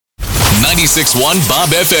96.1 Bob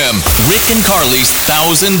FM. Rick and Carly's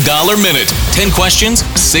 $1,000 minute. 10 questions,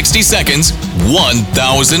 60 seconds,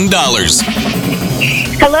 $1,000.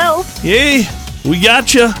 Hello. Hey, we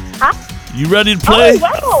got you. Huh? You ready to play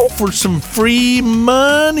wow. for some free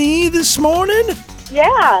money this morning?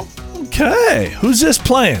 Yeah. Okay. Who's this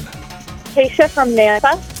playing? Keisha from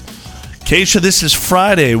Nampa. Keisha, this is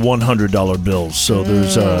Friday $100 bills. So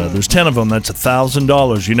there's 10 of them. That's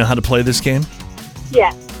 $1,000. You know how to play this game?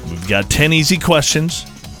 Yeah. We've got 10 easy questions.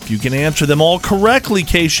 If you can answer them all correctly,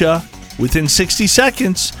 Keisha, within 60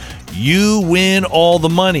 seconds, you win all the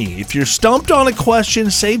money. If you're stumped on a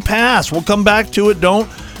question, say pass. We'll come back to it. Don't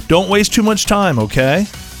waste too much time, okay?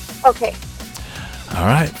 Okay. All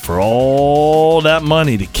right. For all that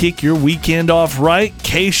money to kick your weekend off right,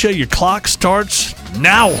 Keisha, your clock starts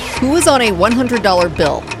now. Who is on a $100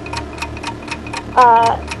 bill?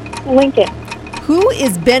 Lincoln. Who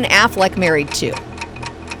is Ben Affleck married to?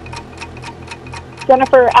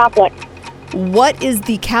 Jennifer Affleck. What is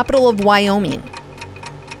the capital of Wyoming?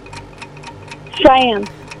 Cheyenne.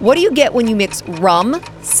 What do you get when you mix rum,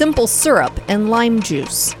 simple syrup, and lime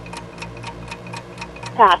juice?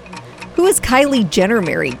 Pass. Who is Kylie Jenner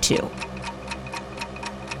married to?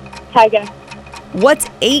 Tyga. What's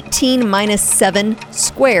 18 minus 7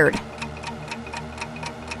 squared?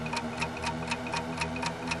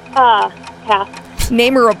 Pass.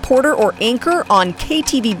 Name a reporter or anchor on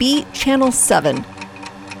KTVB Channel 7.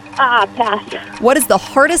 Pass. What is the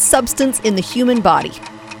hardest substance in the human body?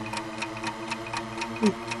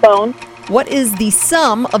 Bone. What is the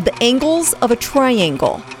sum of the angles of a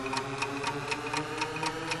triangle?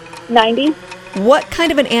 90. What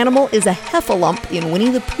kind of an animal is a heffalump in Winnie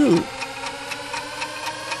the Pooh?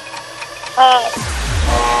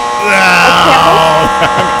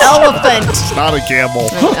 An elephant. It's not a camel.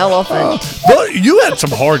 An elephant. But you had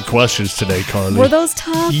some hard questions today, Carly. Were those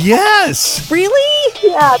tough? Yes. Really?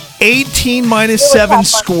 Yeah. 18 minus 7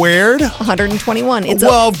 squared? 121. It's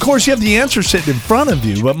Well, of course, you have the answer sitting in front of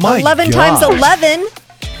you, but my 11 gosh. times 11.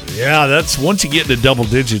 Yeah, that's once you get into double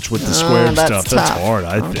digits with the squared that's stuff. That's tough. hard,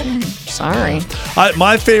 I think. Sorry.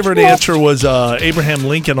 My favorite answer was Abraham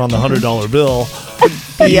Lincoln on the $100 bill.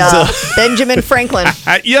 Yeah, Benjamin Franklin.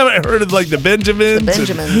 You haven't heard of like the Benjamins? The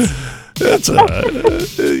Benjamins. That's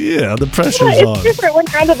yeah, the pressure's It's on. different when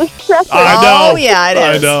you're under the stress. I know. Oh, yeah, it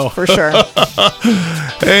is. I know. For sure.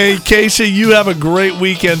 Hey, Keisha, you have a great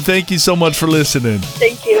weekend. Thank you so much for listening.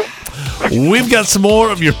 Thank you. We've got some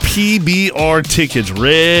more of your PBR tickets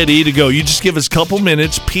ready to go. You just give us a couple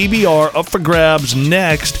minutes. PBR up for grabs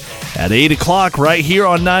next at 8 o'clock right here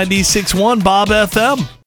on 96.1 Bob FM.